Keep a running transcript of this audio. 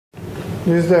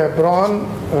This is the abron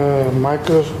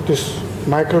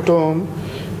microtome,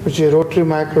 which is a rotary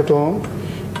microtome.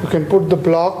 You can put the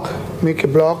block, make a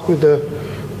block with the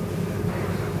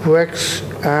wax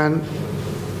and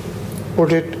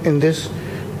put it in this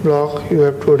block. You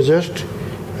have to adjust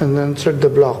and then set the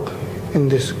block in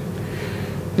this.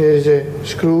 There is a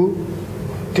screw.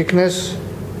 Thickness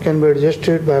can be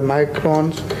adjusted by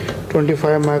microns,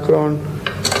 25 micron,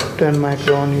 10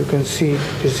 micron. You can see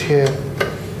it is here.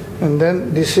 And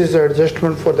then this is the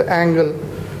adjustment for the angle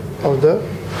of the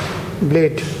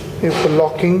blade. If for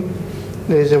locking,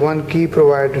 there is a one key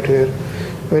provided here.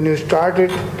 When you start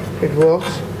it, it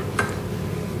works.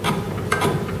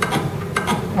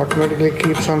 Automatically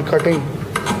keeps on cutting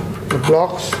the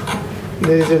blocks.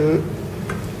 There is a,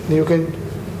 you can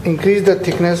increase the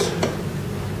thickness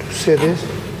to say this,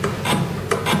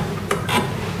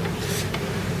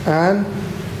 and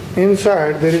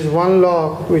inside there is one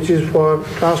lock which is for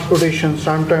transportation.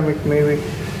 Sometime it may be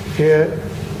here.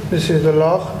 This is the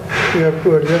lock. You have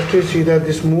to adjust it. See that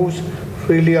this moves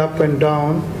freely up and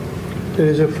down. There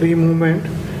is a free movement,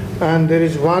 and there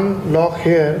is one lock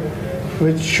here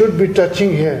which should be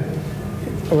touching here.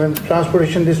 When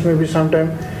transportation, this may be sometime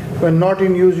when not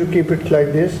in use, you keep it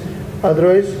like this.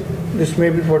 Otherwise, this may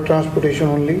be for transportation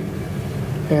only,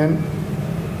 and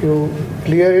you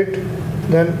clear it,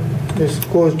 then this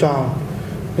goes down.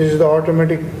 This is the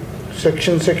automatic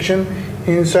section.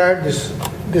 Inside this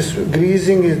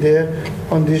greasing is there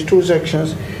on these two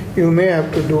sections. You may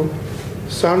have to do.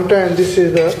 Sometimes this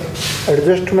is the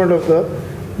adjustment of the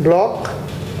block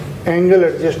angle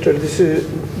adjusted.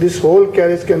 This whole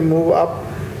carriage can move up,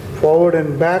 forward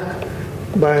and back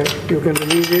by, you can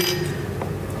release it.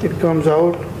 It comes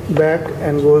out, back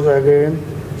and goes again.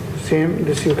 Same,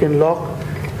 this you can lock,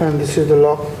 and this is the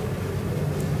lock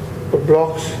for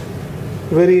blocks.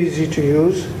 Very easy to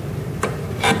use.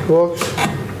 It works.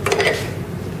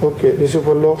 Okay, this is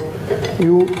for lock.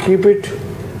 You keep it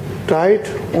tight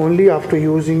only after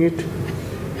using it.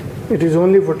 It is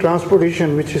only for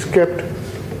transportation which is kept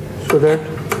so that.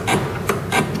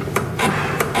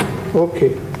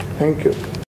 Okay, thank you.